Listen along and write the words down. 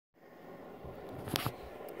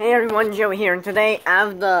Hey everyone, Joe here, and today I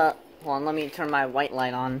have the... Hold on, let me turn my white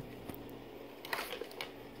light on.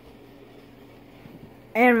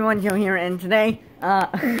 Hey everyone, Joe here, and today,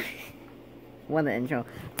 what an intro.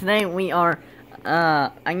 Today we are,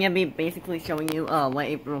 I'm gonna be basically showing you, what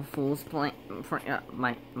April Fool's prank,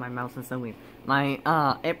 my mouse is so weird.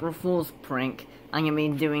 My, April Fool's prank I'm gonna be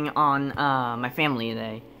doing on, my family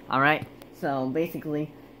today, alright? So,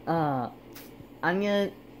 basically,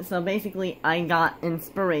 I got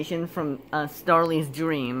inspiration from, Starly's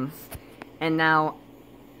dreams, and now,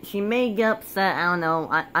 she may get upset, I don't know,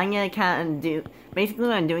 I'm gonna kind of do, basically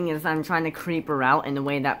what I'm doing is I'm trying to creep her out in a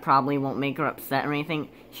way that probably won't make her upset or anything.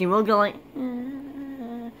 She will go like,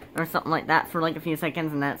 or something like that for like a few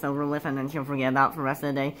seconds, and that's over with, and then she'll forget about it for the rest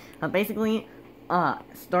of the day. But basically,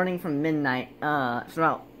 starting from midnight,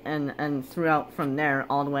 throughout from there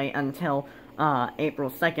all the way until, April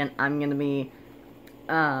 2nd, I'm gonna be,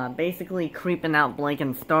 basically creeping out Blake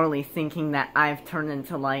and Starly, thinking that I've turned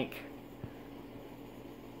into, like,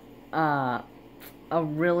 a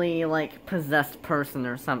really, like, possessed person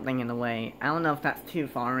or something in a way. I don't know if that's too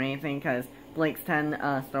far or anything, because Blake's 10,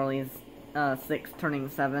 Starly's, 6, turning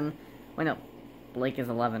 7. Wait, no, Blake is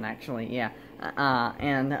 11, actually, yeah.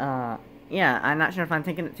 Yeah, I'm not sure if I'm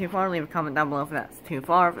taking it too far. Leave a comment down below if that's too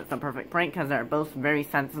far, if it's a perfect prank, because they're both very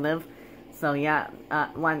sensitive. So yeah,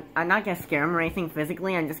 when I'm not gonna scare them or anything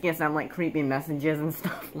physically, I'm just gonna send like creepy messages and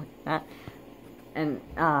stuff like that. And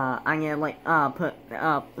I'm gonna like put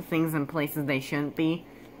things in places they shouldn't be.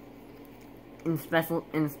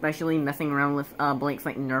 Especially messing around with Blake's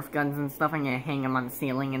like Nerf guns and stuff. I'm gonna hang them on the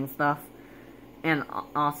ceiling and stuff. And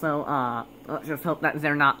also, let's just hope that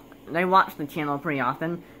they watch the channel pretty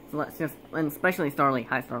often. So let's just, and especially Starly,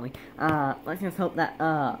 hi Starly. Let's just hope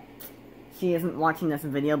that she isn't watching this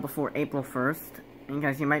video before April 1st,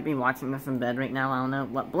 because she might be watching this in bed right now. I don't know,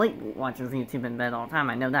 but Blake watches YouTube in bed all the time,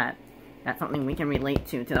 I know that. That's something we can relate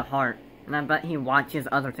to the heart, and I bet he watches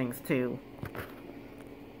other things too.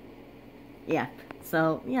 Yeah,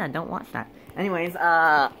 so, yeah, don't watch that. Anyways,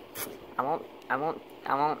 I won't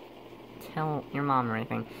tell your mom or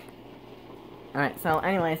anything. Alright, so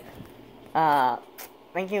anyways,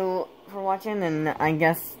 thank you for watching, and I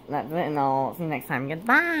guess that's it, and I'll see you next time.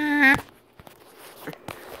 Goodbye!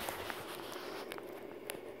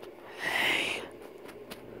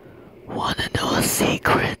 Wanna know a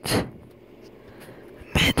secret?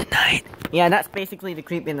 Midnight. Yeah, that's basically the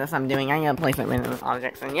creepiness I'm doing. I'm gonna place it in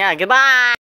objects, and yeah, goodbye!